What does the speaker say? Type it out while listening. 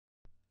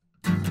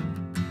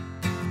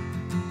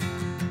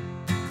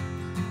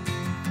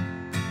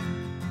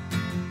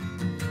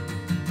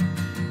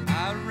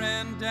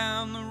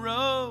down the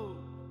road,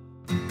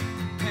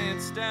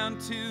 pants down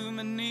to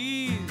my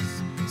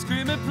knees,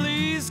 screaming,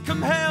 please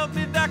come help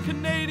me. That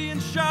Canadian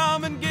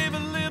shaman gave a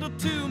little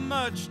too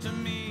much to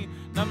me.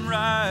 I'm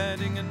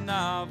writing a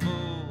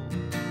novel,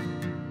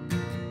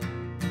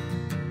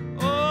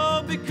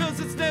 oh, because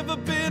it's never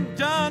been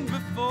done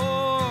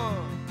before.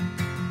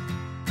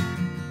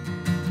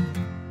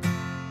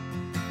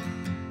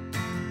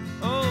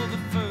 Oh, the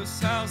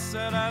first house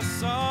that I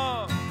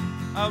saw,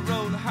 I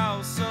wrote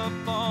house up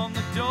on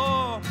the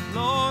door,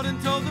 Lord, and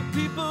told the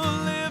people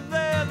who live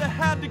there they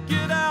had to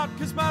get out,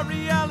 'cause my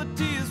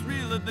reality is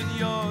realer than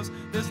yours.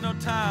 There's no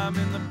time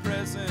in the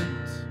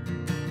present.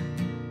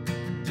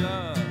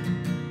 Duh.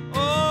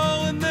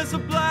 Oh, and there's a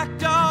black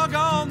dog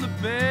on the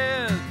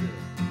bed.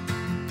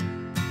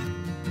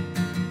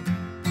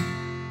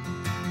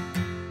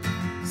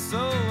 So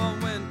I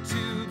went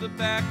to the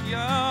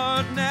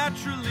backyard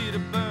naturally to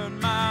burn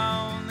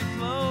my only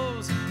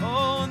clothes.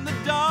 Oh, and the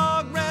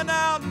dog ran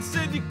out and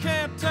said, you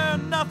can't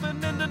turn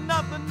nothing into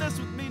nothingness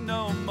with me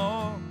no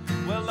more.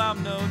 Well,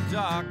 I'm no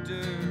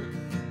doctor,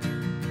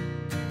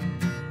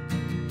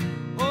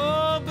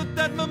 oh, but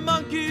that my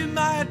monkey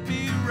might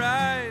be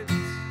right.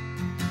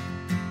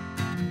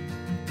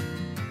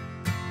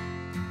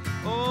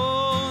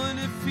 Oh, and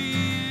if he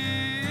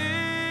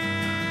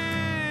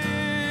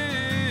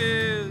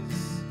is,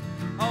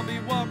 I'll be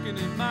walking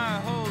in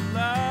my whole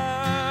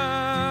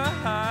life.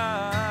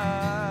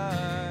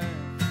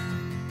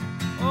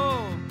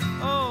 Oh,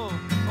 oh,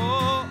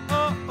 oh,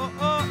 oh, oh,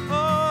 oh,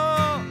 oh,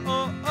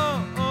 oh,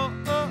 oh, oh,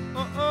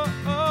 oh,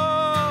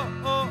 oh,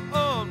 oh,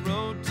 oh,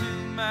 road to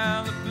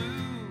Malibu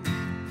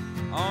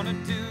on a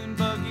dune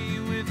buggy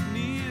with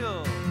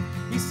Neil.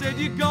 He said,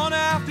 you're gonna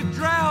have to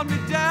drown me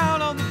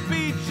down on the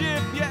beach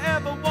if you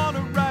ever want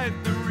to write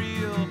the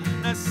reel.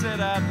 And I said,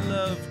 I'd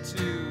love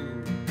to.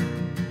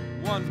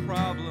 One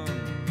problem,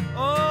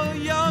 oh,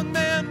 young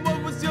man,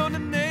 what was your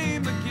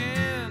name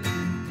again?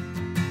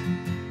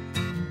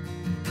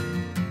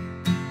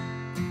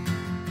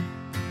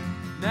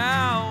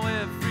 Now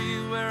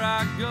everywhere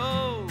I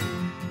go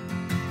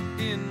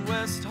in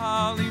West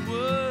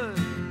Hollywood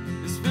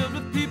is filled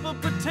with people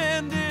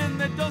pretending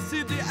they don't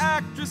see the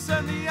actress,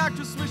 and the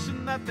actress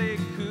wishing that they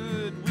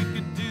could. We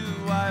could do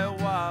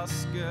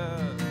ayahuasca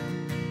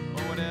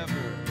or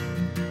whatever.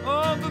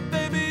 Oh, but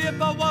baby,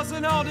 if I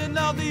wasn't holding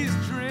all these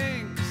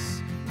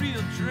drinks,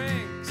 real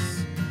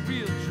drinks,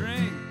 real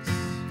drinks.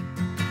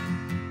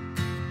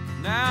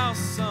 Now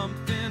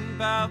something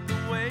about the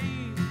way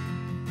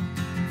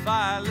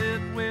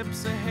Violet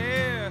whips her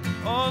hair,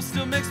 oh,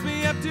 still makes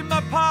me empty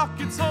my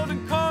pockets,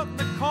 holding court in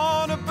the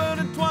corner,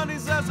 burning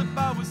 20s as if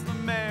I was the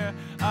mayor.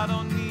 I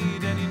don't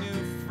need any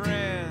new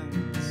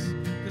friends,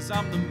 'cause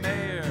I'm the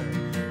mayor.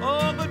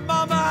 Oh, but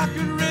mama, I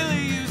could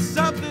really use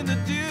something to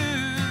do.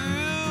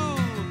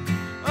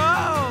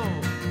 Oh,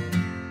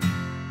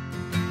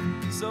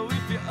 so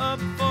if you're up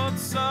for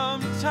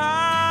some time,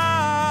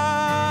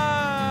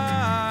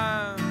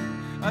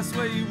 I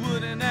swear you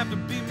wouldn't have to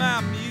be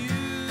my muse.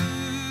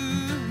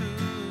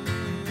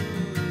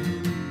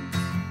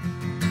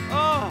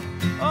 Oh,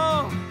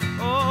 oh,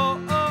 oh,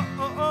 oh,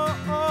 oh, oh,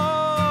 oh,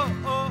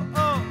 oh,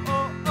 oh,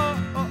 oh,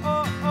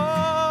 oh, oh,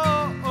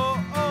 oh,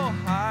 oh,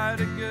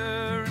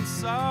 Heidegger and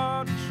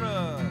Sartre,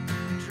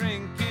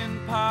 drinking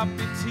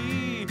poppy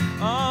tea.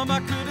 I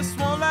could have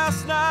sworn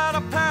last night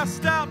I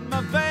passed out in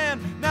my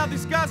van. Now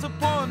these guys are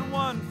pouring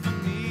one for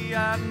me.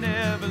 I'd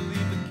never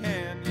leave the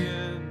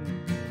canyon,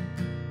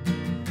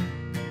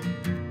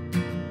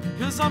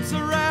 'cause I'm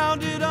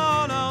surrounded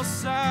on all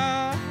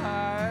sides,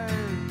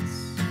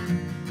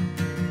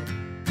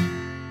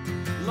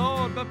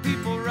 Lord, by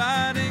people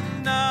writing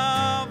novels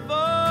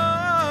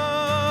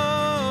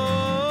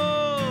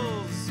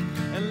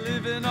and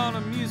living on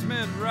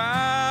amusement rides.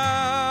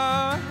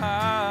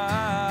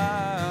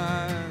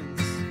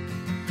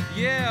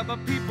 Yeah, by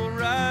people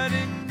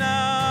writing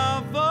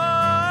novels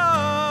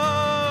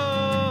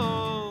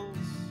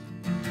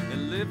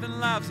and living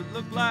lives that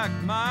look like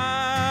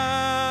mine.